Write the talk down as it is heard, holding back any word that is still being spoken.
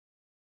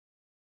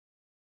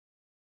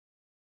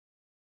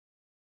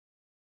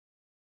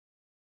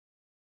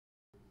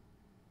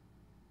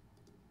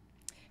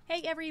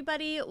Hey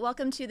everybody,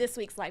 welcome to this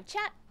week's live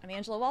chat. I'm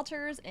Angela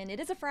Walters and it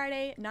is a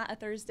Friday, not a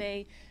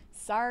Thursday.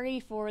 Sorry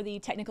for the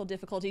technical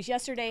difficulties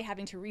yesterday,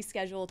 having to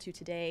reschedule to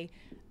today.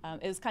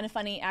 It was kind of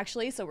funny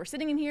actually, so we're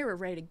sitting in here, we're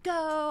ready to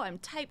go, I'm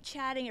type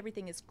chatting,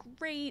 everything is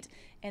great,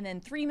 and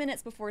then 3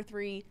 minutes before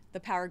 3, the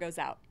power goes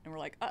out and we're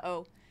like,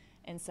 uh-oh.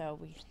 And so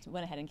we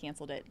went ahead and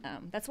canceled it.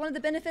 That's one of the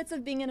benefits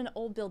of being in an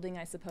old building,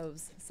 I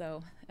suppose.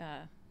 So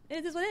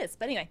it is what it is.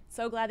 But anyway,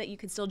 so glad that you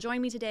could still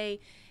join me today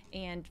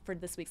and for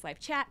this week's live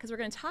chat, because we're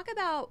going to talk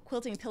about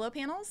quilting pillow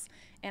panels,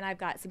 and I've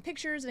got some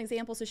pictures and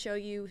examples to show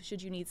you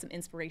should you need some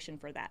inspiration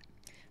for that.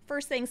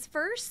 First things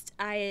first,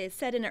 I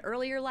said in an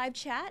earlier live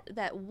chat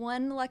that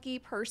one lucky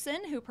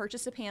person who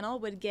purchased a panel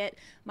would get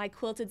my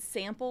quilted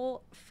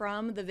sample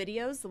from the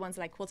videos, the ones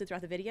that I quilted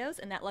throughout the videos,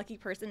 and that lucky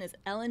person is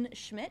Ellen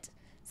Schmidt.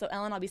 So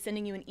Ellen, I'll be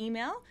sending you an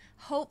email.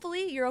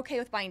 Hopefully you're okay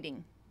with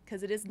binding,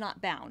 because it is not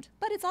bound,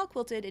 but it's all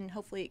quilted and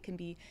hopefully it can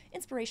be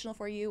inspirational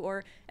for you,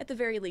 or at the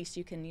very least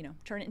you can,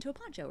 turn it into a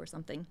poncho or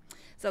something.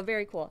 So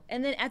very cool.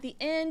 And then at the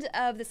end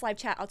of this live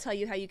chat, I'll tell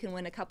you how you can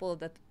win a couple of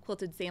the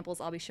quilted samples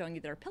I'll be showing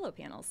you that are pillow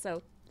panels.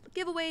 So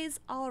giveaways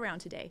all around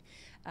today.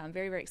 I'm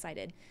very, very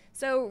excited.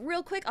 So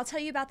real quick, I'll tell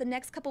you about the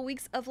next couple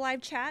weeks of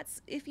live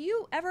chats. If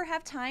you ever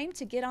have time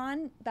to get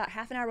on about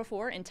half an hour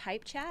before and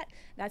type chat,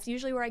 that's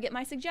usually where I get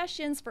my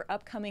suggestions for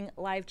upcoming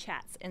live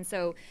chats. And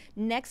so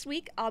next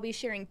week, I'll be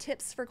sharing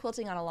tips for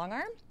quilting on a long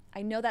arm.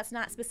 I know that's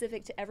not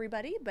specific to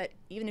everybody, but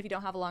even if you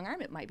don't have a long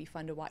arm, it might be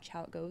fun to watch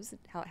how it goes,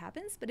 how it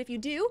happens. But if you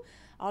do,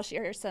 I'll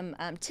share some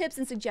tips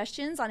and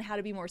suggestions on how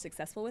to be more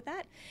successful with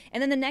that.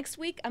 And then the next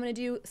week, I'm going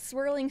to do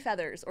swirling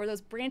feathers, or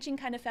those branching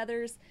kind of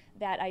feathers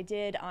that I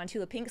did on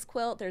Tula Pink's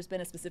quilt. There's been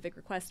a specific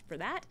request for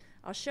that.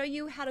 I'll show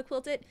you how to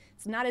quilt it.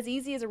 It's not as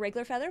easy as a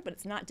regular feather, but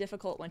it's not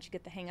difficult once you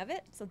get the hang of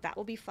it. So that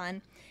will be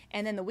fun.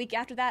 And then the week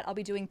after that, I'll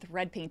be doing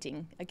thread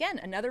painting. Again,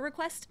 another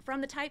request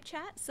from the type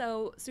chat.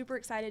 So super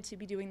excited to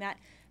be doing that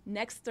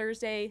next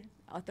Thursday,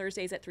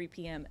 Thursdays at 3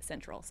 p.m.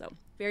 Central. So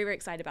very, very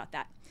excited about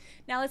that.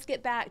 Now let's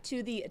get back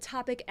to the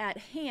topic at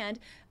hand.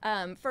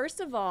 First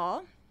of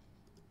all,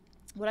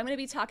 what I'm going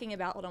to be talking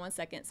about, hold on one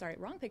second, sorry,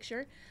 wrong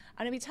picture.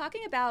 I'm going to be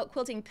talking about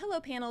quilting pillow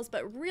panels,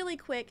 but really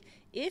quick,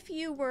 if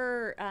you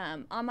were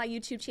on my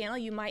YouTube channel,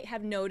 you might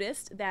have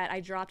noticed that I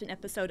dropped an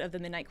episode of the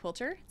Midnight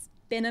Quilter. It's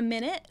been a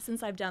minute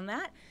since I've done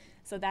that.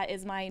 So that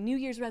is my New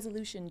Year's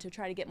resolution, to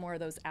try to get more of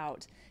those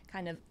out,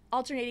 kind of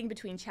alternating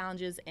between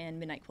challenges and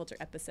Midnight Quilter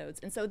episodes.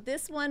 And so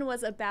this one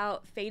was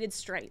about faded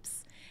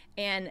stripes.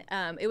 And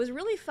it was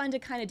really fun to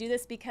kind of do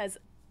this, because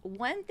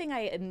one thing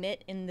I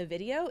admit in the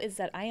video is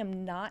that I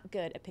am not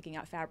good at picking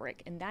out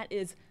fabric, and that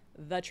is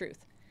the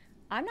truth.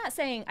 I'm not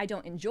saying I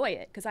don't enjoy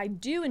it, because I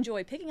do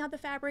enjoy picking out the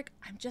fabric.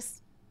 I'm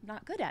just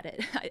not good at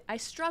it. I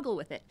struggle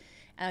with it.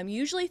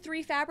 Usually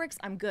 3 fabrics,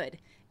 I'm good.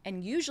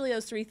 And usually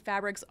those 3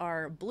 fabrics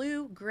are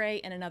blue,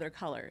 gray, and another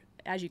color,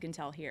 as you can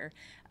tell here.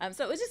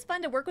 So it was just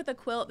fun to work with a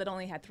quilt that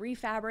only had 3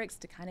 fabrics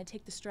to kind of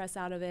take the stress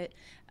out of it.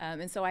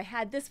 And so I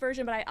had this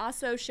version, but I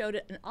also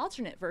showed an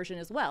alternate version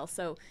as well.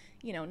 So,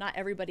 not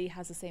everybody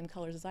has the same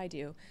colors as I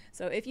do.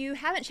 So if you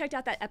haven't checked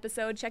out that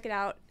episode, check it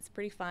out. It's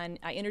pretty fun.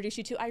 I introduced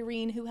you to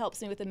Irene, who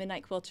helps me with the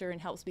Midnight Quilter and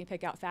helps me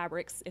pick out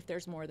fabrics if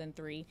there's more than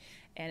 3.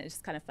 And it's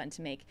just kind of fun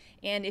to make.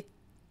 And if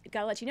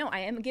gotta let you know, I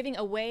am giving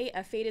away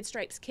a Faded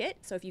Stripes kit.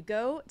 So if you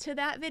go to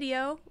that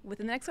video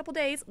within the next couple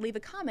days, leave a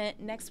comment.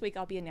 Next week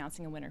I'll be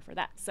announcing a winner for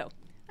that. So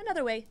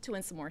another way to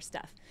win some more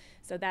stuff.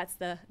 So that's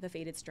the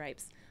Faded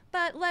Stripes.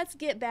 But let's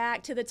get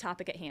back to the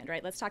topic at hand,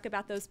 right? Let's talk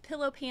about those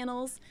pillow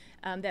panels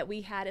that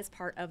we had as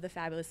part of the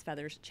Fabulous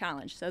Feathers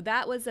Challenge. So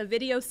that was a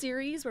video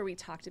series where we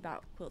talked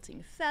about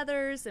quilting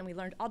feathers and we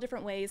learned all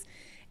different ways.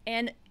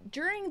 And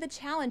during the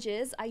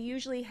challenges, I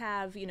usually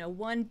have,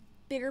 one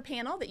bigger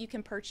panel that you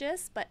can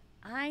purchase, but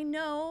I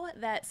know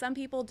that some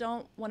people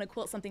don't want to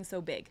quilt something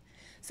so big.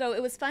 So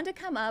it was fun to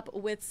come up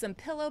with some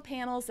pillow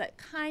panels that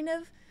kind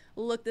of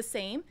look the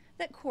same,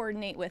 that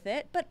coordinate with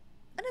it, but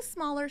at a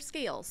smaller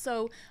scale.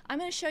 So I'm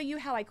going to show you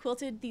how I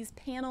quilted these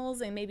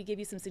panels and maybe give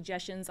you some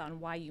suggestions on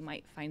why you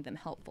might find them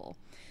helpful.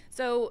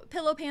 So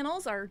pillow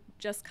panels are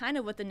just kind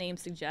of what the name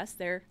suggests.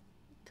 They're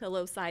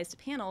pillow-sized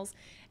panels,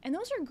 and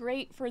those are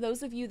great for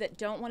those of you that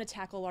don't want to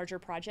tackle larger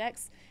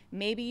projects.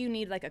 Maybe you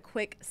need like a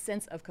quick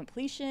sense of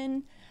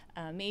completion.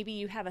 Maybe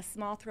you have a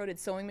small-throated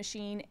sewing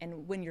machine,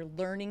 and when you're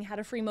learning how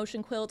to free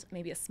motion quilt,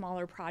 maybe a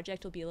smaller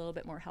project will be a little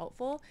bit more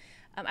helpful.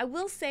 I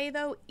will say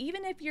though,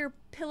 even if your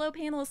pillow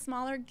panel is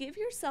smaller, give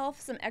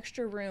yourself some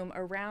extra room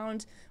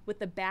around with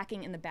the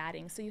backing and the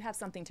batting so you have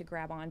something to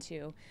grab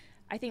onto.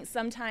 I think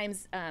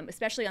sometimes,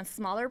 especially on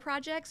smaller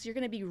projects, you're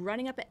going to be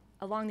running up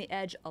along the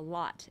edge a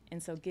lot,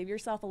 and so give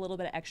yourself a little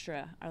bit of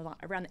extra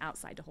around the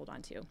outside to hold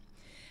on to.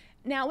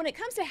 Now, when it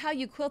comes to how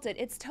you quilt it,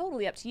 it's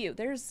totally up to you.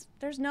 There's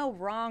no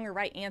wrong or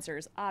right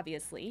answers,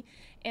 obviously.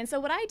 And so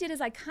what I did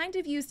is I kind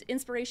of used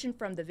inspiration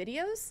from the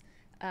videos,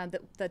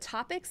 the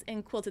topics,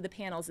 and quilted the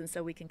panels, and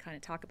so we can kind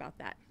of talk about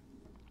that.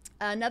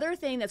 Another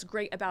thing that's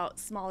great about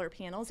smaller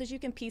panels is you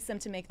can piece them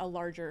to make a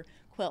larger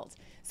quilt.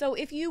 So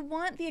if you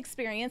want the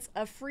experience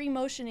of free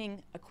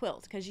motioning a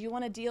quilt, because you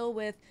want to deal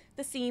with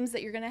the seams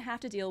that you're going to have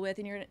to deal with,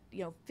 and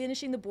you're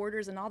finishing the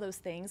borders and all those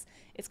things,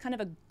 it's kind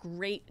of a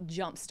great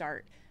jump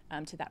start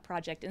to that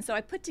project. And so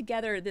I put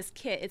together this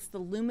kit. It's the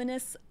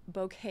Luminous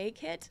Bouquet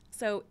Kit.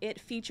 So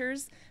it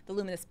features the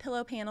luminous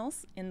pillow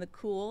panels in the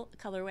cool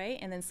colorway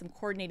and then some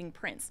coordinating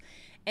prints.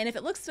 And if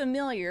it looks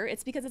familiar,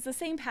 it's because it's the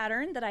same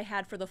pattern that I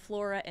had for the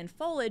Flora and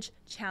Foliage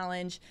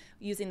Challenge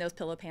using those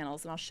pillow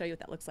panels. And I'll show you what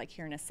that looks like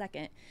here in a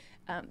second.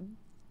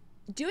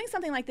 Doing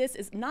something like this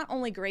is not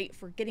only great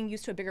for getting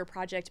used to a bigger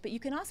project, but you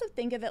can also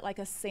think of it like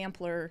a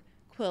sampler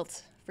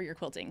quilt for your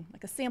quilting,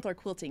 like a sampler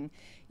quilting.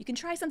 You can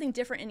try something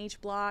different in each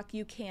block.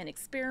 You can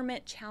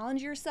experiment,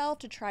 challenge yourself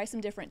to try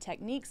some different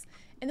techniques.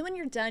 And then when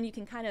you're done, you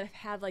can kind of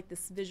have like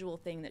this visual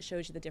thing that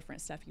shows you the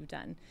different stuff you've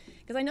done.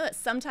 Because I know that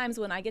sometimes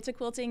when I get to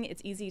quilting,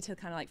 it's easy to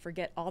kind of like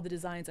forget all the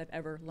designs I've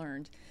ever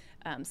learned.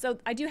 So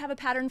I do have a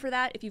pattern for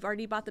that if you've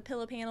already bought the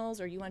pillow panels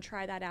or you want to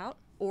try that out,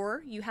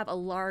 or you have a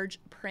large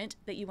print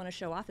that you want to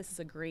show off. This is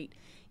a great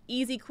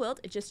easy quilt.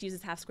 It just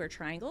uses half square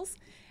triangles.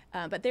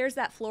 But there's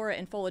that Flora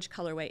and Foliage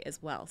colorway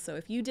as well. So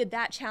if you did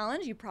that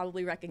challenge, you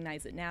probably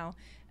recognize it now.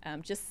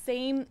 Just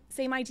same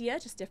idea,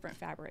 just different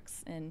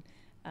fabrics. And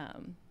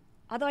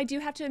although I do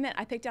have to admit,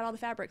 I picked out all the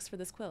fabrics for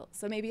this quilt.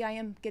 So maybe I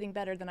am getting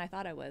better than I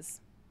thought I was.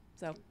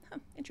 So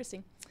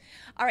interesting.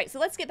 All right, so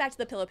let's get back to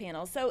the pillow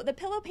panels. So the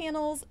pillow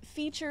panels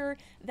feature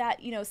that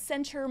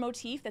center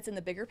motif that's in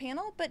the bigger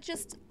panel, but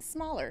just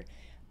smaller.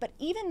 But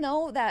even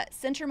though that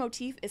center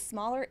motif is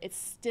smaller, it's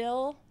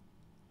still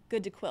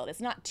good to quilt.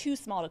 It's not too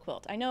small to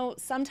quilt. I know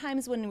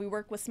sometimes when we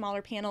work with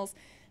smaller panels,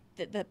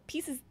 the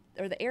pieces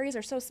or the areas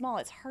are so small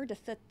it's hard to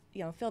fit,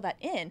 fill that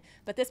in.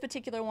 But this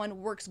particular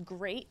one works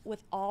great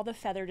with all the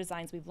feather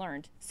designs we've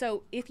learned.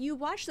 So if you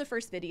watch the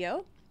first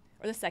video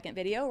or the second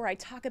video where I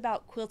talk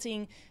about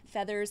quilting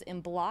feathers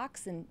in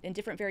blocks and in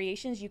different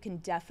variations, you can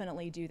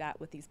definitely do that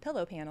with these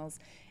pillow panels.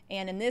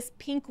 And in this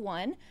pink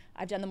one,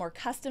 I've done the more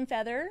custom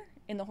feather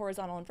in the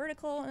horizontal and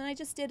vertical, and I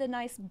just did a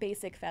nice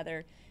basic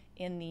feather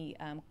in the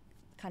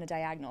kind of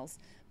diagonals.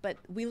 But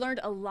we learned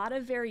a lot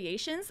of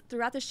variations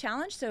throughout this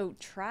challenge, so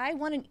try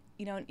one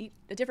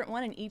a different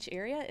one in each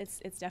area. It's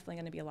definitely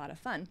going to be a lot of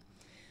fun.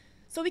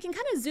 So we can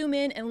kind of zoom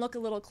in and look a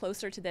little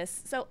closer to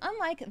this. So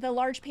unlike the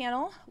large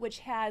panel, which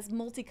has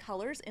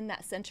multicolors in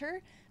that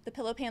center, the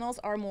pillow panels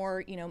are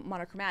more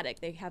monochromatic.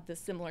 They have the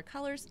similar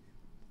colors,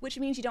 which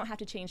means you don't have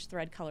to change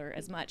thread color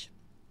as much,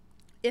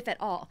 if at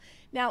all.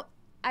 Now,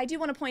 I do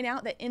want to point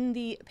out that in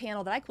the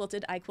panel that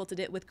I quilted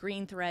it with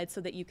green thread so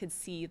that you could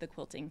see the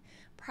quilting.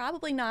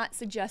 Probably not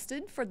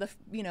suggested for the,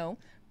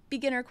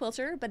 beginner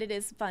quilter, but it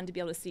is fun to be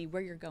able to see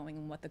where you're going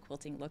and what the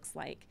quilting looks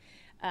like.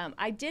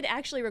 I did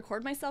actually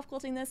record myself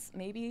quilting this.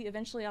 Maybe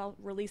eventually I'll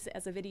release it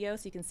as a video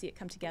so you can see it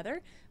come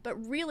together. But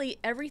really,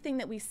 everything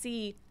that we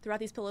see throughout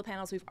these pillow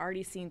panels, we've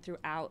already seen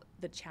throughout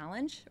the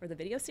challenge or the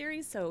video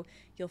series, so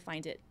you'll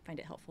find it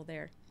helpful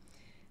there.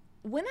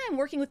 When I'm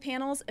working with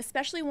panels,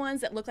 especially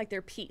ones that look like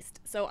they're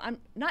pieced, so I'm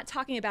not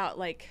talking about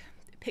like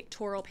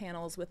pictorial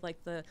panels with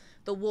like the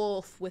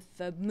wolf with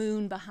the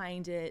moon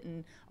behind it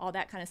and all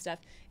that kind of stuff.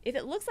 If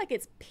it looks like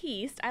it's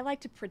pieced, I like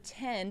to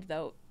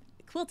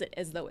quilt it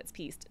as though it's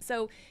pieced.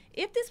 So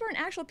if this were an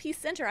actual piece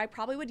center, I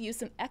probably would use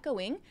some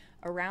echoing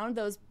around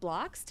those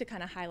blocks to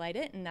kind of highlight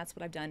it, and that's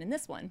what I've done in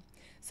this one.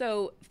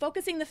 So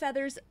focusing the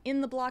feathers in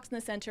the blocks in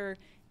the center,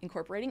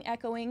 incorporating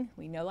echoing,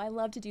 we know I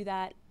love to do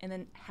that, and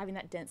then having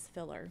that dense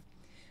filler.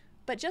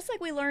 But just like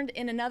we learned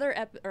in another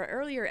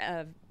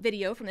earlier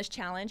video from this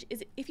challenge,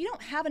 is if you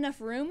don't have enough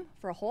room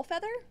for a whole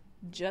feather,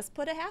 just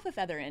put a half a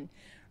feather in,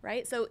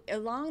 right? So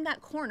around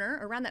that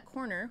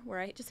corner where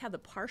I just have the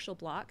partial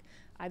block,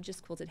 I've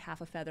just quilted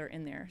half a feather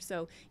in there.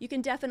 So you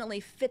can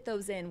definitely fit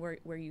those in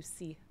where you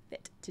see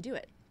fit to do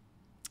it.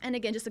 And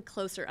again, just a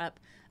closer up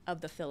of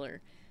the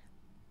filler.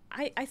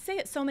 I say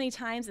it so many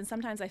times, and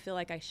sometimes I feel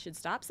like I should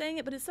stop saying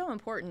it, but it's so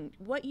important.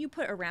 What you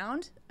put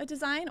around a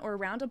design or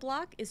around a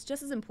block is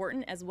just as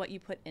important as what you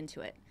put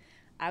into it.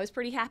 I was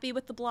pretty happy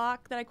with the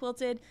block that I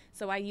quilted,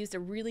 so I used a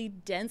really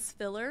dense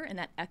filler and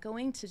that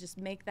echoing to just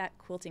make that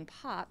quilting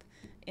pop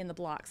in the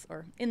blocks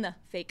or in the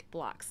fake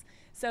blocks.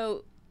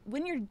 So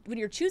when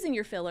you're choosing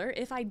your filler,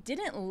 if I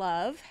didn't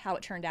love how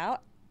it turned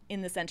out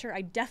in the center,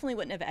 I definitely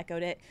wouldn't have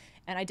echoed it,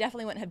 and I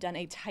definitely wouldn't have done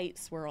a tight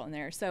swirl in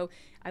there. So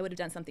I would have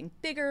done something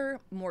bigger,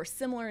 more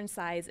similar in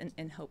size,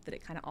 and hope that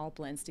it kind of all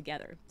blends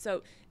together.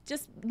 So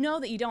just know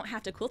that you don't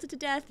have to quilt it to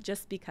death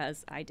just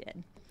because I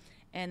did.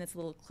 And it's a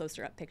little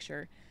closer up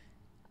picture.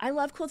 I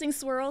love quilting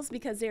swirls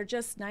because they're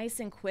just nice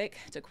and quick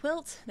to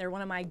quilt. They're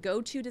one of my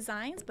go-to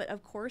designs, but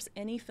of course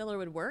any filler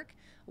would work.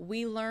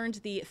 We learned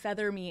the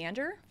feather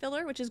meander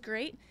filler, which is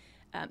great.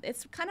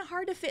 It's kind of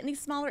hard to fit in these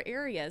smaller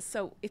areas,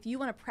 so if you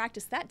want to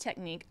practice that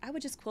technique, I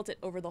would just quilt it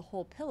over the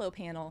whole pillow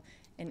panel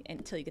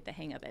until you get the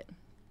hang of it.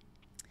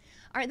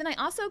 All right, then I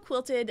also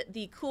quilted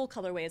the cool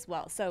colorway as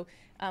well. So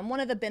one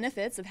of the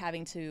benefits of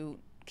having to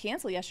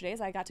cancel yesterday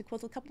is I got to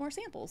quilt a couple more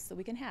samples so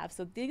we can have.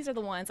 So these are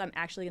the ones I'm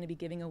actually going to be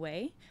giving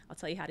away. I'll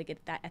tell you how to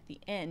get that at the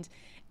end.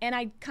 And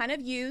I kind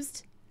of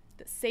used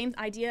the same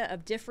idea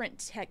of different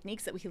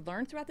techniques that we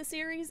learned throughout the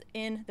series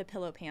in the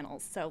pillow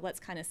panels. So let's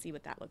kind of see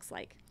what that looks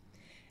like.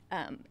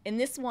 In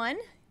this one,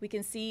 we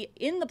can see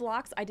in the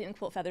blocks, I didn't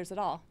quilt feathers at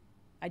all.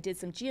 I did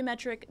some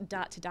geometric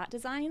dot-to-dot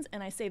designs,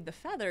 and I saved the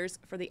feathers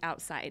for the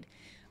outside.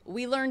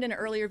 We learned in an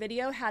earlier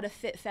video how to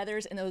fit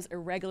feathers in those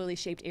irregularly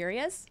shaped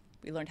areas.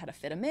 We learned how to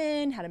fit them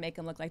in, how to make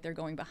them look like they're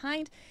going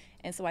behind.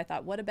 And so I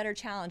thought, what a better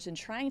challenge than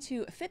trying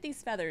to fit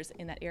these feathers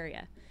in that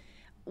area.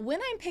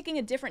 When I'm picking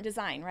a different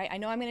design, right, I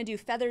know I'm going to do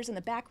feathers in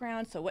the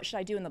background, so what should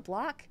I do in the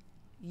block?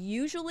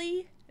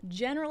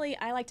 Generally,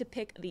 I like to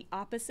pick the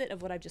opposite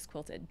of what I've just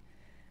quilted.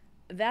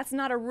 That's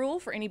not a rule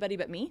for anybody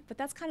but me, but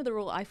that's kind of the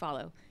rule I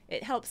follow.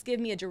 It helps give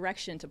me a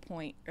direction to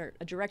point, or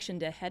a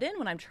direction to head in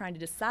when I'm trying to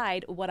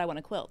decide what I want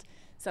to quilt.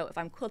 So if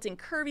I'm quilting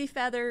curvy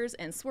feathers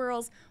and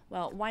swirls,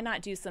 well, why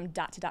not do some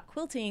dot-to-dot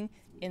quilting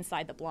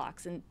inside the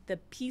blocks? And the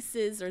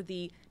pieces or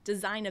the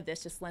design of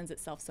this just lends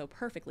itself so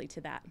perfectly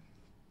to that.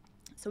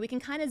 So we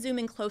can kind of zoom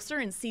in closer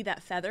and see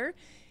that feather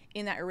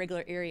in that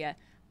irregular area.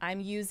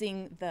 I'm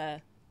using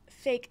the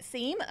fake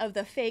seam of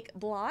the fake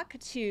block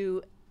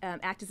to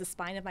act as the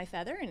spine of my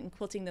feather and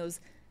quilting those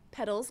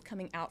petals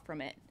coming out from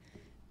it.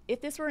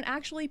 If this were an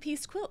actually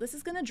pieced quilt, this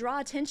is going to draw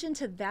attention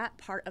to that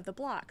part of the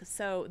block.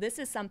 So this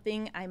is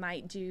something I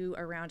might do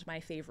around my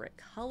favorite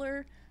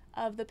color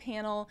of the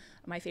panel,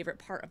 my favorite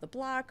part of the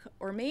block,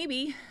 or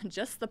maybe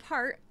just the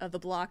part of the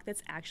block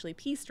that's actually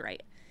pieced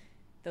right.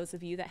 Those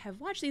of you that have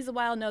watched these a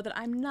while know that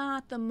I'm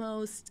not the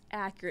most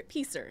accurate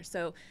piecer,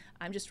 so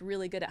I'm just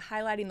really good at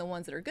highlighting the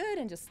ones that are good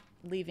and just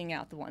leaving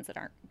out the ones that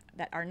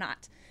are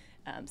not.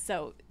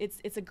 So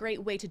it's a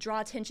great way to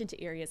draw attention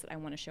to areas that I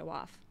want to show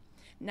off.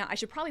 Now, I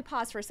should probably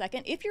pause for a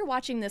second. If you're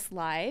watching this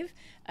live,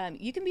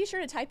 you can be sure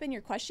to type in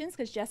your questions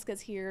because Jessica's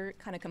here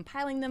kind of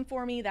compiling them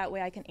for me. That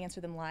way I can answer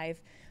them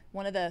live.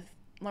 One of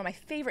my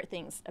favorite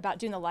things about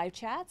doing the live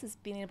chats is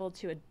being able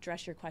to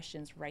address your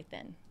questions right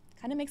then.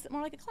 Kind of makes it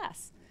more like a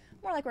class,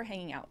 more like we're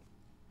hanging out.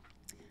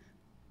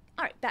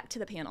 All right, back to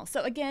the panel.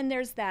 So again,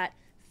 there's that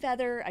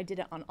feather. I did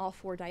it on all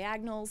 4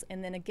 diagonals,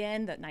 and then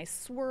again, that nice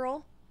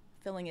swirl,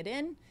 filling it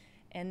in.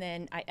 And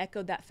then I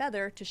echoed that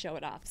feather to show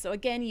it off. So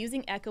again,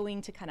 using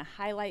echoing to kind of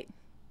highlight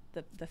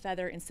the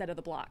feather instead of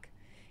the block.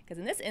 Because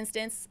in this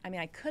instance, I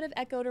mean, I could have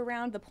echoed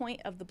around the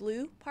point of the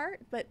blue part,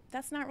 but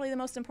that's not really the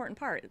most important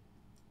part.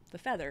 The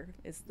feather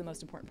is the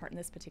most important part in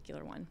this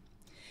particular one.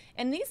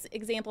 In these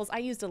examples, I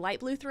used a light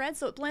blue thread,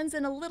 so it blends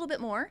in a little bit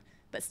more,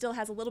 but still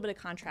has a little bit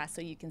of contrast so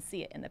you can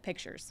see it in the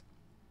pictures.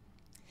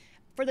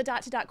 For the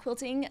dot-to-dot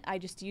quilting, I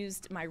just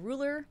used my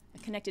ruler,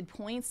 connected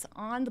points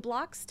on the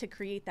blocks to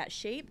create that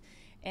shape,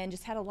 and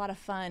just had a lot of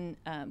fun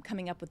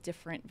coming up with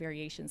different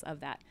variations of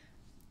that.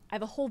 I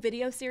have a whole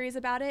video series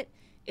about it.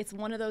 It's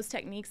one of those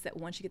techniques that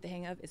once you get the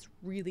hang of, it's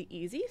really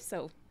easy.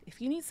 So if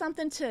you need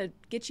something to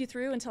get you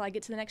through until I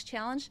get to the next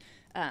challenge,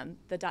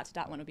 the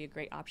dot-to-dot one would be a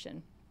great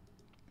option.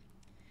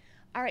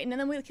 All right, and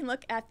then we can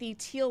look at the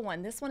teal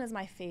one. This one is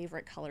my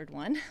favorite colored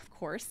one, of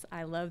course.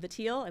 I love the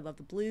teal, I love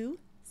the blue,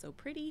 so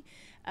pretty.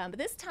 But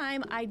this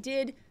time I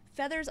did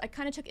feathers. I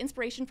kind of took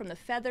inspiration from the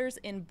feathers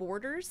in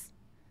borders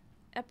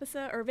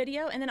episode or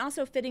video, and then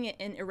also fitting it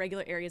in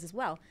irregular areas as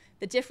well.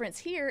 The difference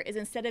here is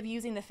instead of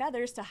using the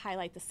feathers to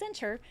highlight the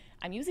center,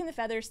 I'm using the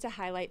feathers to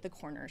highlight the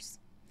corners.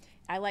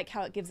 I like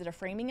how it gives it a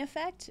framing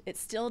effect. It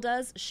still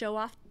does show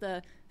off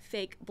the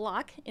fake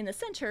block in the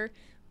center,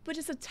 but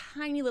just a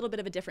tiny little bit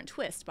of a different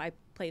twist by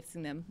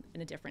placing them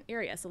in a different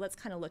area. So let's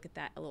kind of look at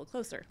that a little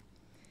closer.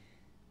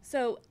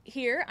 So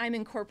here I'm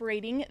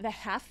incorporating the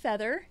half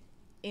feather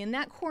in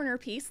that corner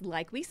piece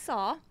like we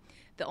saw.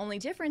 The only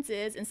difference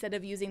is instead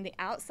of using the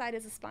outside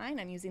as a spine,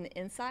 I'm using the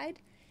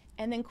inside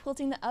and then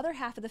quilting the other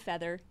half of the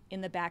feather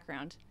in the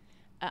background.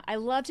 I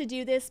love to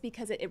do this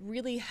because it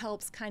really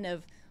helps kind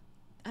of,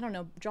 I don't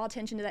know, draw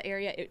attention to that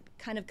area. It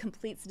kind of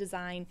completes the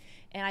design.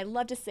 And I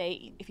love to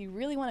say, if you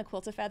really want to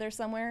quilt a feather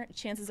somewhere,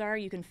 chances are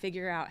you can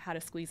figure out how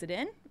to squeeze it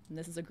in. And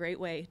this is a great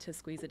way to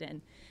squeeze it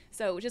in.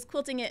 So just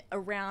quilting it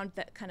around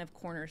that kind of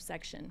corner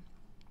section.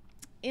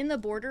 In the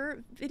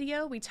border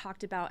video, we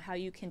talked about how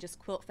you can just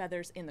quilt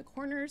feathers in the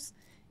corners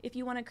if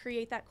you want to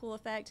create that cool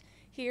effect.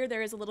 Here,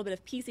 there is a little bit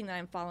of piecing that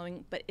I'm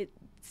following, but it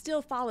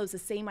still follows the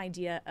same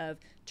idea of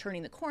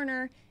turning the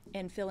corner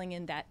and filling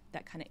in that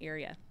kind of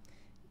area.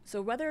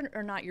 So whether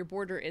or not your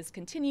border is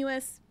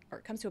continuous or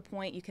it comes to a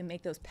point, you can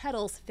make those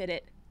petals fit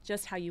it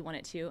just how you want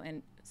it to,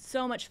 and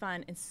so much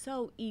fun and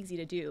so easy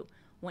to do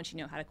once you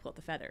know how to quilt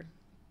the feather.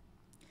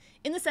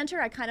 In the center,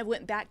 I kind of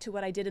went back to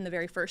what I did in the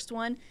very first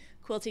one,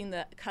 quilting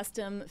the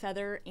custom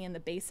feather and the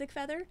basic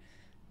feather,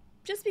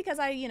 just because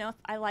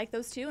I like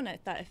those two and I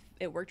thought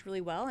it worked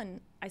really well.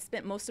 And I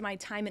spent most of my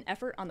time and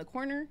effort on the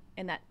corner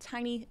and that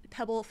tiny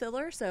pebble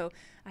filler. So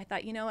I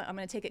thought, you know what, I'm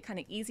going to take it kind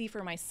of easy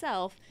for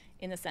myself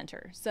in the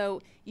center.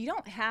 So you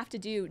don't have to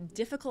do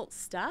difficult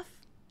stuff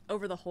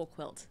over the whole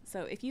quilt.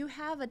 So if you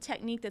have a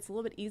technique that's a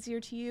little bit easier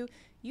to you,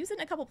 use it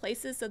in a couple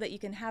places so that you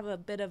can have a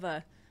bit of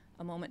a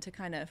a moment to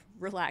kind of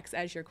relax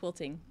as you're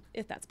quilting,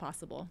 if that's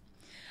possible.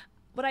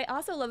 What I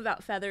also love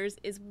about feathers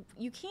is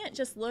you can't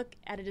just look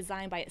at a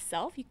design by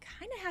itself. You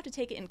kind of have to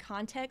take it in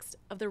context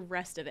of the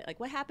rest of it. Like,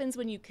 what happens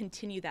when you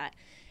continue that?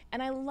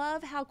 And I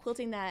love how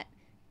quilting that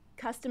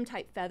custom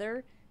type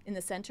feather in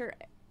the center,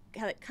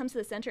 how it comes to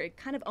the center, it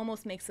kind of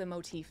almost makes a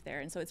motif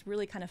there. And so it's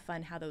really kind of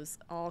fun how those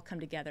all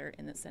come together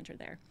in the center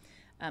there.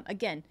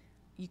 Again,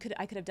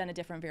 I could have done a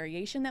different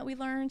variation that we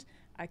learned.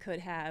 I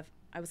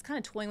was kind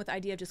of toying with the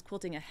idea of just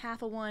quilting a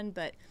half of one,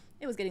 but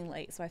it was getting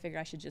late, so I figured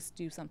I should just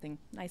do something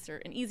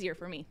nicer and easier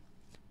for me.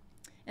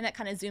 And that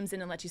kind of zooms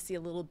in and lets you see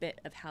a little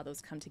bit of how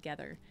those come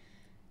together.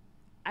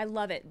 I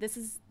love it. This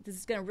is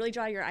going to really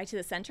draw your eye to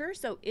the center.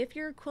 So if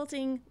you're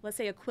quilting, let's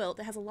say a quilt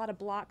that has a lot of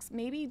blocks,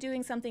 maybe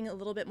doing something a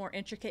little bit more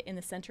intricate in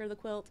the center of the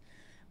quilt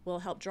will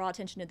help draw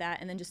attention to that,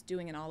 and then just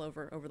doing it all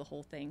over the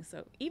whole thing.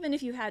 So even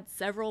if you had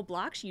several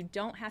blocks, you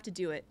don't have to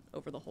do it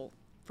over the whole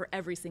for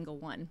every single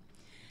one.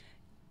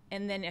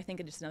 And then I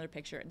think just another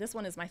picture. This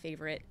one is my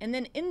favorite. And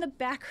then in the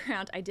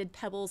background, I did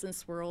pebbles and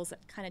swirls,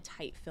 that kind of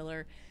tight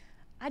filler.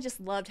 I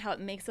just loved how it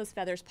makes those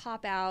feathers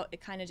pop out.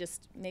 It kind of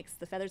just makes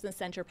the feathers in the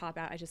center pop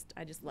out. I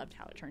just loved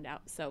how it turned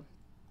out. So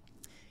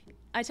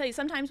I tell you,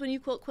 sometimes when you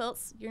quilt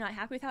quilts, you're not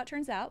happy with how it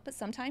turns out, but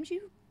sometimes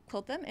you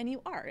quilt them and you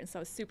are. And so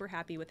I was super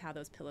happy with how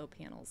those pillow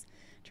panels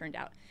turned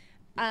out.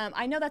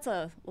 I know that's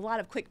a lot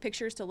of quick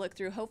pictures to look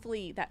through.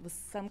 Hopefully that was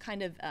some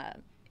kind of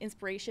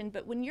inspiration,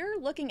 but when you're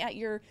looking at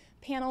your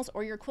panels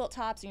or your quilt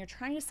tops and you're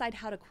trying to decide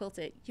how to quilt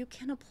it, you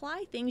can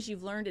apply things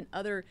you've learned in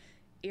other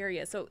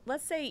areas. So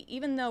let's say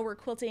even though we're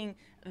quilting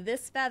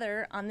this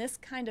feather on this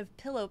kind of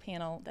pillow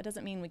panel, that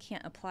doesn't mean we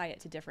can't apply it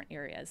to different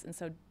areas. And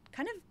so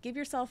kind of give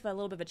yourself a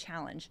little bit of a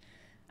challenge.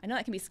 I know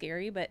that can be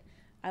scary, but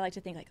I like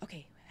to think like,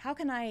 okay, how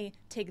can I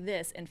take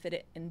this and fit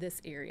it in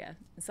this area?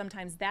 And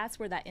sometimes that's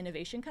where that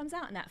innovation comes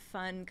out and that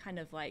fun kind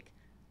of like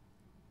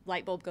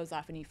light bulb goes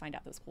off and you find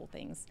out those cool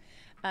things.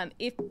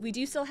 If we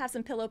do still have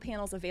some pillow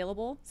panels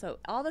available, so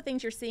all the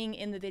things you're seeing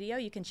in the video,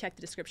 you can check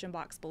the description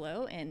box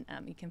below and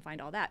you can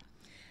find all that.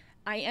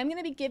 I am going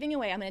to be giving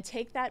away, I'm going to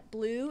take that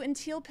blue and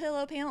teal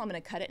pillow panel, I'm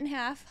going to cut it in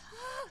half,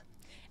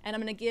 and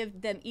I'm going to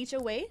give them each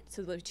away,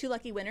 so the 2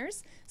 lucky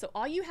winners. So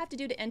all you have to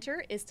do to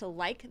enter is to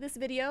like this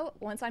video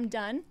once I'm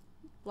done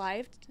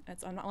live,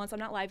 once I'm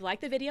not live,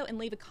 like the video and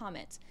leave a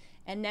comment.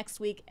 And next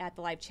week at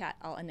the live chat,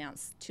 I'll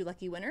announce 2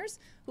 lucky winners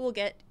who will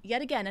get,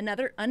 yet again,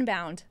 another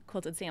unbound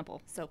quilted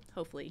sample. So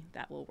hopefully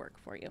that will work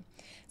for you.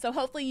 So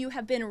hopefully you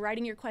have been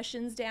writing your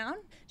questions down.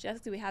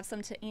 Jessica, do we have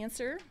some to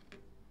answer?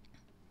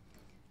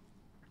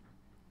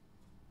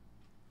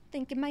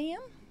 Thinking, ma'am?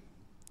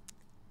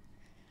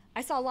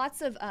 I saw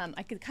lots of,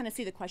 I could kind of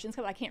see the questions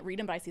come. I can't read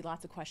them, but I see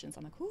lots of questions.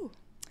 I'm like, ooh.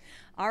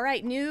 All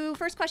right,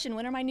 first question.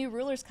 When are my new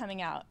rulers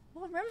coming out?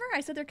 Well, remember I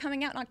said they're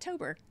coming out in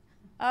October.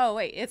 Oh,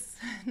 wait, it's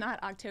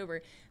not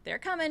October. They're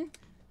coming.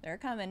 They're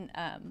coming.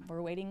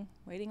 We're waiting.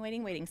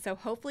 So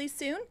hopefully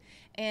soon.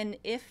 And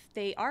if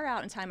they are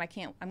out in time, I'm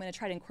going to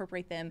try to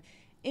incorporate them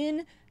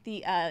in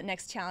the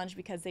next challenge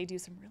because they do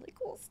some really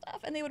cool stuff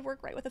and they would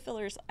work right with the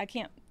fillers.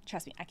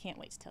 Trust me, I can't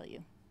wait to tell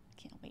you.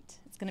 I can't wait.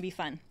 It's going to be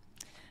fun.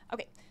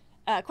 Okay.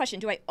 Question,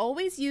 do I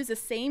always use the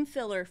same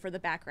filler for the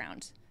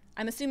background?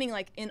 I'm assuming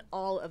like in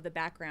all of the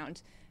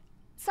background.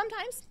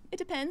 Sometimes, it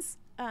depends.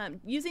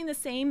 Using the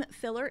same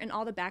filler in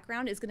all the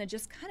background is going to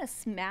just kind of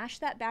smash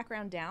that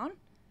background down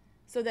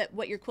so that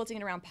what you're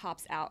quilting around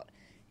pops out.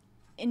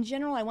 In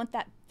general, I want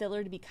that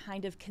filler to be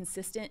kind of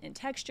consistent in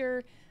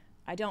texture.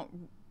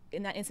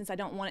 In that instance, I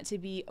don't want it to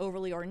be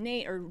overly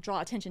ornate or draw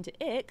attention to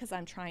it because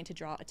I'm trying to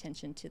draw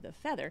attention to the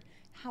feather.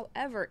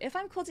 However, if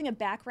I'm quilting a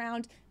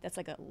background that's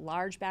like a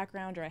large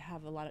background or I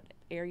have a lot of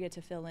area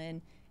to fill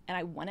in and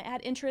I want to add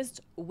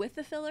interest with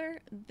the filler,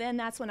 then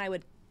that's when I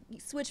would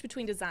switch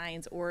between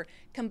designs or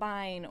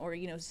combine or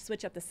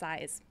switch up the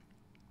size.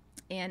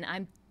 And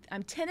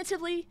I'm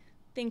tentatively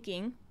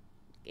thinking,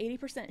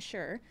 80%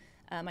 sure,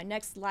 my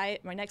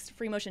next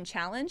free motion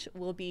challenge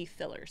will be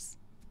fillers.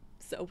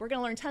 So we're going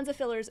to learn tons of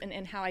fillers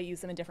and how I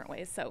use them in different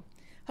ways. So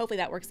hopefully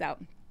that works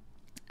out.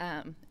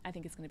 I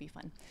think it's going to be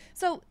fun.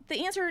 So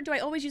the answer, do I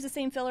always use the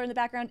same filler in the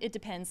background? It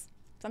depends.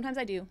 Sometimes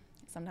I do.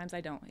 Sometimes I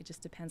don't. It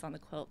just depends on the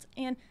quilt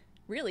and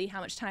really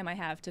how much time I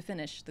have to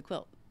finish the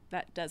quilt.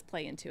 That does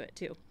play into it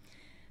too.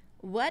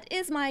 What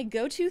is my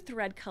go-to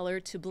thread color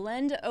to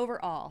blend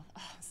overall?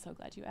 Oh, I'm so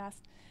glad you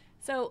asked.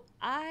 So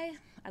I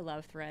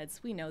love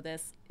threads. We know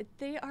this.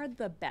 They are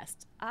the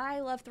best.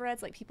 I love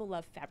threads like people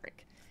love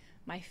fabric.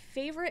 My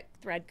favorite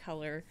thread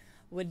color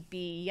would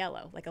be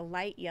yellow, like a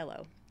light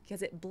yellow,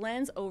 because it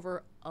blends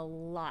over a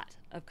lot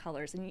of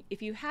colors. And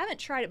if you haven't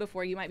tried it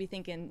before, you might be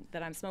thinking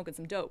that I'm smoking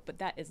some dope, but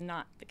that is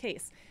not the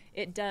case.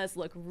 It does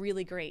look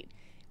really great.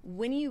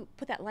 When you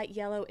put that light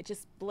yellow, it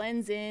just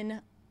blends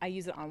in. I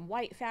use it on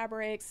white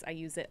fabrics. I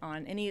use it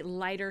on any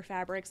lighter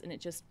fabrics, and it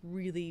just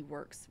really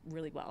works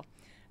really well.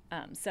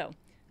 So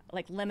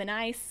like Lemon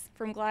Ice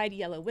from Glide,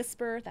 Yellow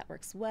Whisper, that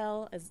works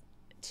well as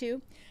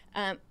too.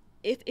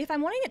 If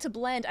I'm wanting it to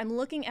blend, I'm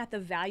looking at the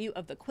value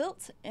of the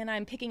quilt and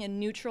I'm picking a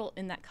neutral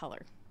in that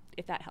color.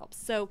 if that helps.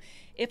 So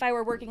if I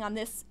were working on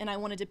this and I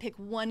wanted to pick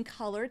one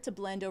color to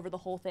blend over the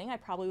whole thing, I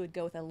probably would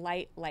go with a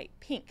light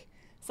pink,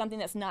 something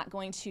that's not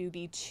going to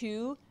be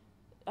too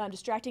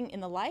distracting in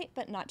the light,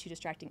 but not too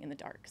distracting in the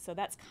dark. So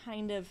that's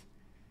kind of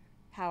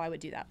how I would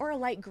do that. Or a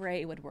light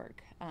gray would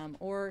work,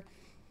 or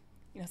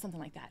something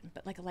like that,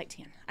 but like a light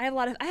tan. I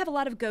have a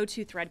lot of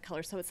go-to thread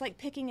colors, so it's like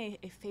picking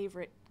a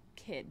favorite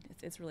kid.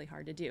 It's really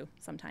hard to do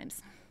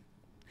sometimes.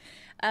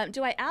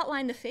 Do I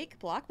outline the fake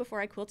block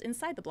before I quilt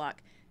inside the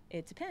block?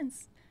 It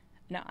depends.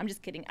 No, I'm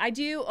just kidding. I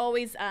do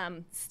always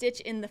stitch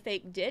in the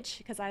fake ditch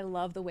because I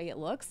love the way it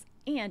looks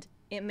and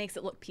it makes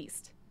it look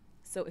pieced.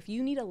 So if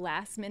you need a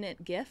last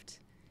minute gift,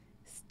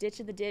 stitch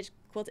in the ditch,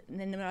 quilt it, and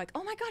then they're like,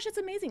 oh my gosh, it's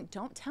amazing.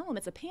 Don't tell them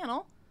it's a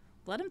panel.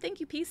 Let them think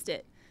you pieced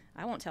it.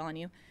 I won't tell on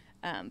you.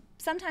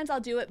 Sometimes I'll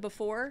do it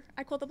before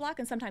I quilt the block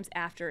and sometimes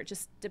after. It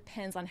just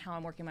depends on how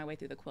I'm working my way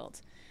through the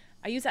quilt.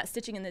 I use that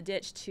stitching in the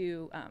ditch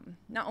to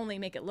not only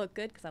make it look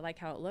good because I like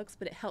how it looks,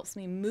 but it helps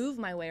me move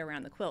my way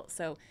around the quilt.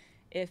 So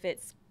if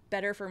it's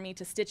better for me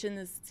to stitch in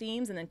the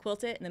seams and then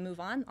quilt it and then move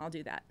on, I'll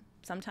do that.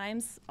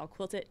 Sometimes I'll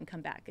quilt it and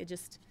come back. It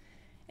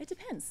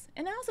depends.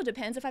 And it also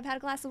depends if I've had a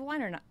glass of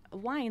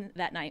wine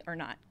that night or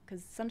not,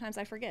 because sometimes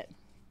I forget.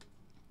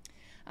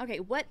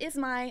 Okay, what is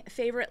my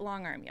favorite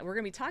long arm? Yeah, we're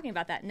going to be talking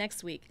about that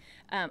next week.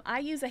 I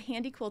use a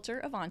Handy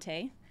Quilter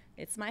Avante.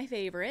 It's my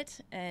favorite,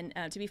 and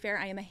to be fair,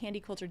 I am a Handy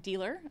Quilter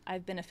dealer.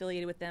 I've been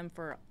affiliated with them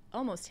for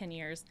almost 10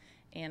 years,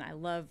 and I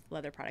love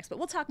leather products. But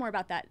we'll talk more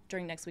about that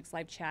during next week's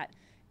live chat.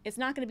 It's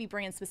not going to be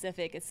brand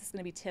specific. It's just going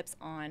to be tips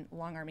on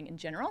long arming in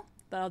general,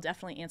 but I'll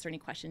definitely answer any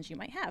questions you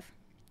might have.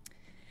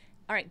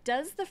 All right,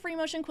 does the free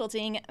motion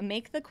quilting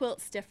make the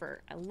quilt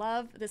stiffer? I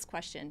love this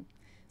question.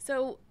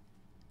 So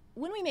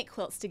when we make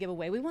quilts to give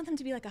away, we want them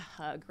to be like a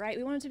hug, right?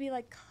 We want them to be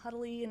like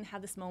cuddly and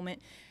have this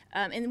moment.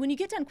 And when you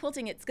get done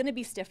quilting, it's going to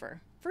be stiffer,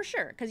 for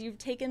sure, because you've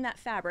taken that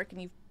fabric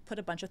and you've put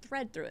a bunch of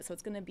thread through it, so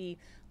it's going to be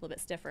a little bit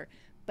stiffer.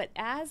 But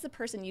as the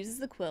person uses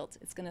the quilt,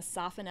 it's going to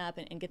soften up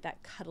and get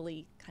that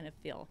cuddly kind of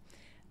feel.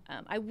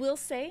 I will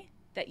say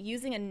that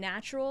using a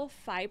natural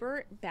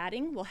fiber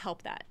batting will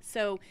help that.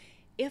 So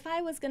if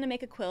I was going to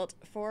make a quilt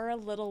for a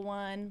little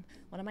one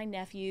of my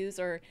nephews,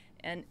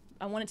 and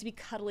I want it to be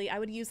cuddly, I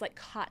would use like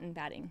cotton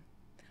batting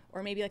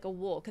or maybe like a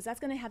wool, because that's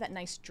going to have that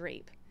nice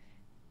drape.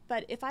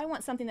 But if I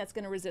want something that's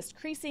going to resist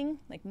creasing,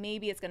 like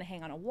maybe it's going to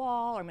hang on a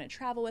wall or I'm going to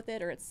travel with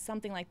it or it's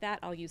something like that,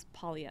 I'll use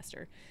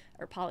polyester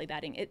or poly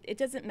batting. It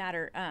doesn't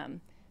matter.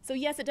 So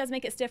yes, it does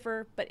make it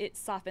stiffer, but it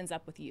softens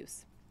up with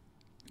use.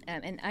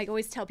 And I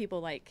always tell people,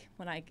 like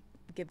when I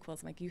give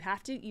quilts, I'm like, you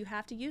have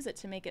to use it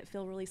to make it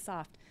feel really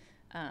soft.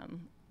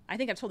 I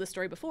think I've told this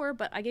story before,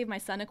 but I gave my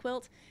son a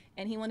quilt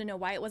and he wanted to know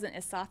why it wasn't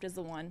as soft as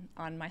the one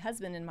on my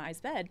husband and my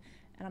bed.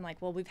 And I'm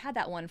like, well, we've had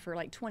that one for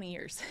like 20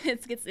 years.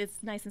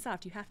 It's nice and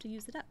soft. You have to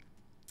use it up.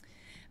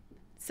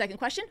 Second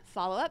question,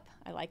 follow up.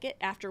 I like it.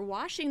 After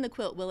washing the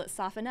quilt, will it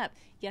soften up?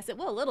 Yes, it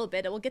will a little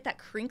bit. It will get that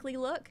crinkly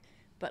look,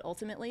 but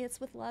ultimately it's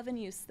with love and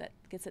use that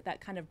gets it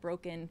that kind of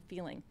broken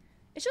feeling.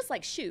 It's just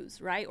like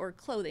shoes, right? Or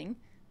clothing.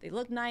 They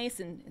look nice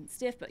and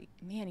stiff, but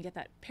man, you get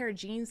that pair of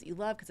jeans that you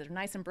love because they're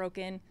nice and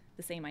broken.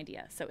 The same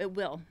idea. So it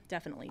will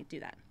definitely do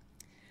that.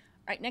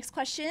 All right, next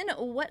question.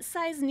 What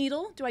size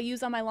needle do I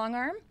use on my long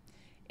arm?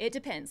 It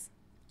depends.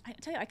 I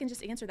tell you, I can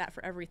just answer that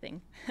for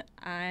everything.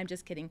 I'm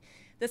just kidding.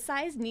 The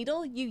size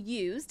needle you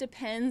use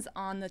depends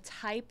on the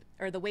type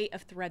or the weight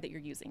of thread that you're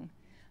using.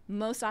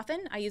 Most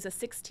often, I use a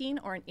 16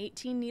 or an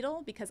 18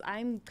 needle because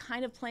I'm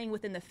kind of playing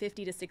within the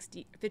 50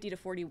 to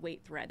 40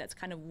 weight thread. That's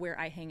kind of where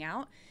I hang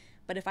out.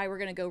 But if I were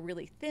going to go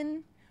really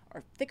thin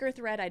or thicker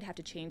thread, I'd have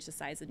to change the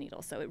size of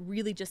needle. So it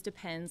really just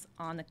depends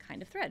on the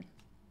kind of thread.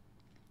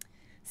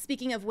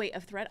 Speaking of weight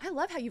of thread, I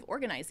love how you've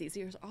organized these.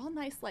 These are all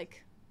nice,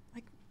 like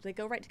they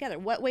go right together.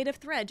 What weight of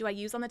thread do I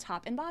use on the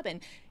top and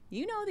bobbin?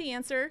 You know the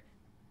answer.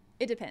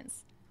 It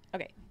depends.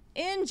 Okay.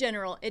 In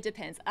general, it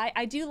depends. I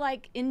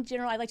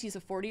like to use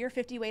a 40 or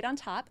 50 weight on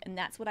top, and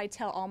that's what I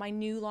tell all my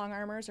new long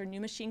armers or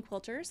new machine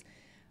quilters.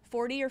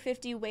 40 or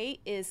 50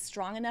 weight is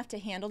strong enough to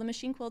handle the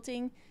machine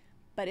quilting,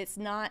 but it's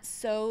not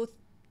so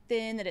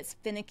thin that it's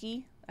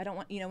finicky. I don't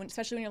want,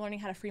 especially when you're learning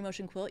how to free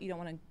motion quilt, you don't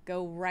want to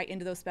go right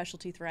into those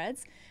specialty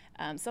threads.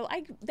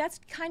 That's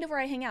kind of where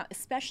I hang out,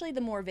 especially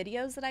the more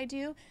videos that I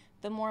do,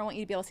 the more I want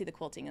you to be able to see the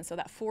quilting. And so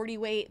that 40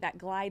 weight, that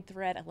glide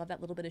thread, I love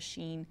that little bit of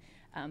sheen.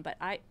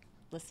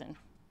 Listen,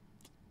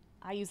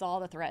 I use all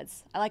the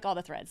threads. I like all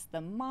the threads, the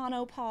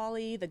mono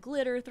poly, the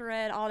glitter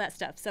thread, all that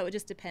stuff. So it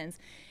just depends.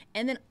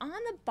 And then on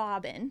the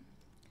bobbin,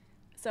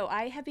 so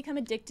I have become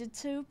addicted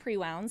to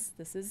pre-wounds.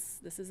 This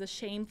is a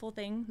shameful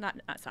thing.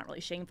 It's not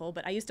really shameful,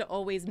 but I used to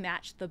always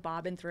match the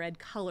bobbin thread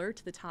color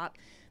to the top.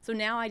 So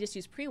now I just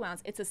use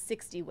pre-wounds. It's a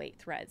 60 weight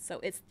thread. So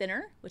it's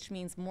thinner, which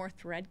means more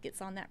thread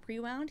gets on that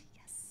pre-wound.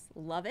 Yes,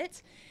 love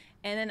it.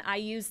 And then I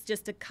use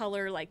just a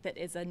color like that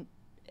is I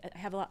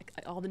have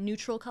all the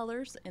neutral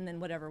colors and then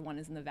whatever one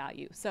is in the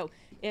value. So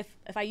if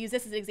I use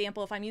this as an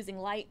example, if I'm using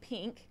light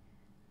pink,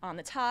 on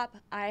the top,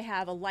 I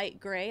have a light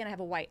gray and I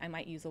have a white. I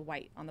might use a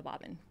white on the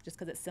bobbin just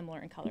because it's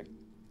similar in color.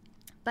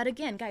 But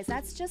again, guys,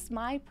 that's just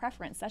my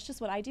preference. That's just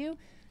what I do.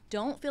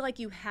 don't feel like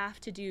you have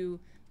to do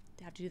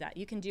that.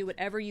 You can do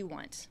whatever you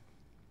want.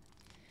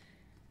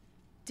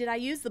 Did I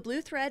use the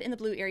blue thread in the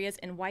blue areas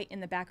and white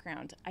in the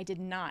background? I did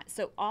not.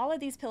 So all of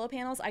these pillow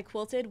panels I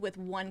quilted with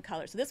one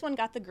color. So this one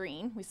got the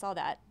green, we saw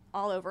that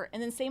all over,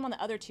 and then same on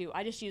the other two.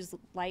 I just used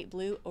light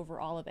blue over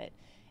all of it.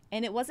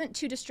 And it wasn't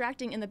too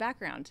distracting in the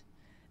background.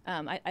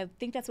 I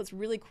think that's what's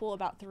really cool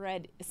about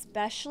thread,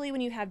 especially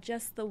when you have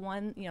just the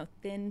one,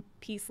 thin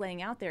piece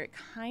laying out there.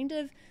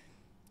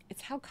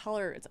 It's how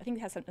color, I think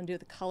it has something to do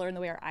with the color and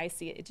the way our eyes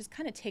see it. It just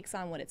kind of takes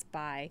on what it's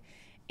by.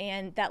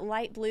 And that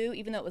light blue,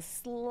 even though it was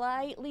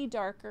slightly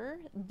darker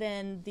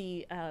than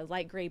the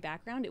light gray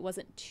background, it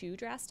wasn't too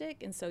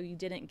drastic, and so you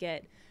didn't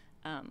get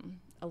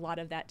a lot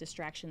of that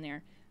distraction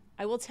there.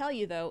 I will tell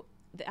you though,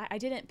 that I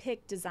didn't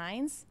pick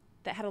designs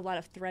that had a lot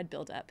of thread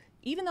buildup.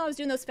 Even though I was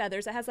doing those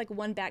feathers, it has like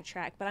one back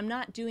track, but I'm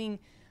not doing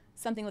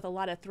something with a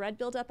lot of thread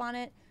buildup on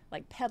it,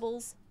 like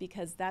pebbles,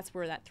 because that's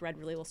where that thread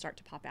really will start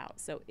to pop out.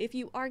 So if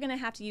you are gonna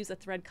have to use a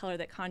thread color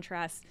that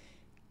contrasts,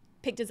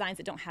 pick designs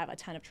that don't have a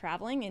ton of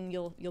traveling, and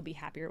you'll be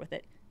happier with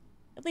it.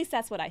 At least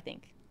that's what I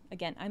think.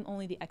 Again, I'm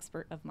only the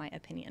expert of my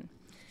opinion.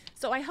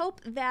 So I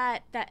hope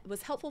that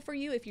was helpful for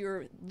you if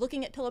you're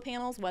looking at pillow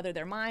panels, whether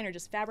they're mine or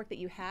just fabric that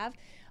you have.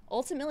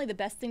 Ultimately, the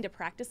best thing to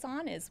practice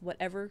on is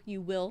whatever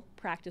you will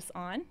practice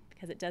on,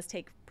 because it does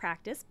take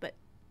practice, but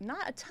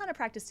not a ton of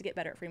practice to get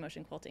better at free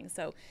motion quilting.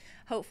 So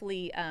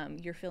hopefully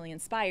you're feeling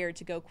inspired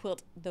to go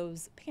quilt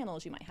those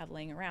panels you might have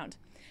laying around.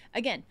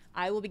 Again,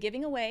 I will be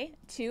giving away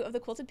 2 of the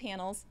quilted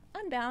panels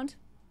unbound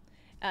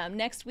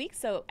next week.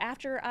 So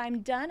after I'm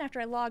done, after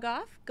I log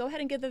off, go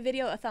ahead and give the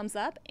video a thumbs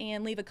up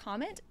and leave a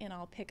comment, and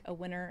I'll pick a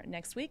winner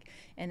next week.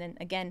 And then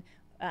again,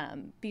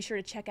 be sure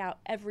to check out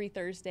every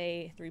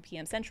Thursday, 3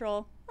 p.m.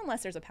 Central,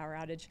 unless there's a power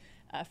outage,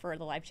 for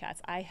the live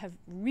chats. I have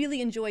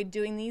really enjoyed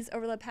doing these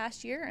over the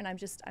past year, and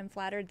I'm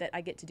flattered that I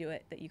get to do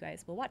it, that you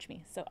guys will watch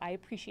me. So I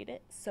appreciate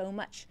it so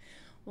much.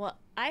 Well,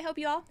 I hope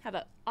you all have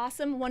an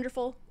awesome,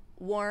 wonderful,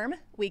 warm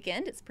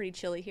weekend. It's pretty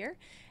chilly here,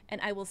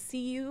 and I will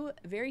see you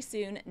very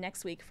soon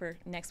next week for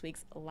next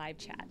week's live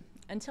chat.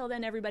 Until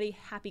then, everybody,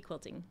 happy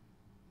quilting.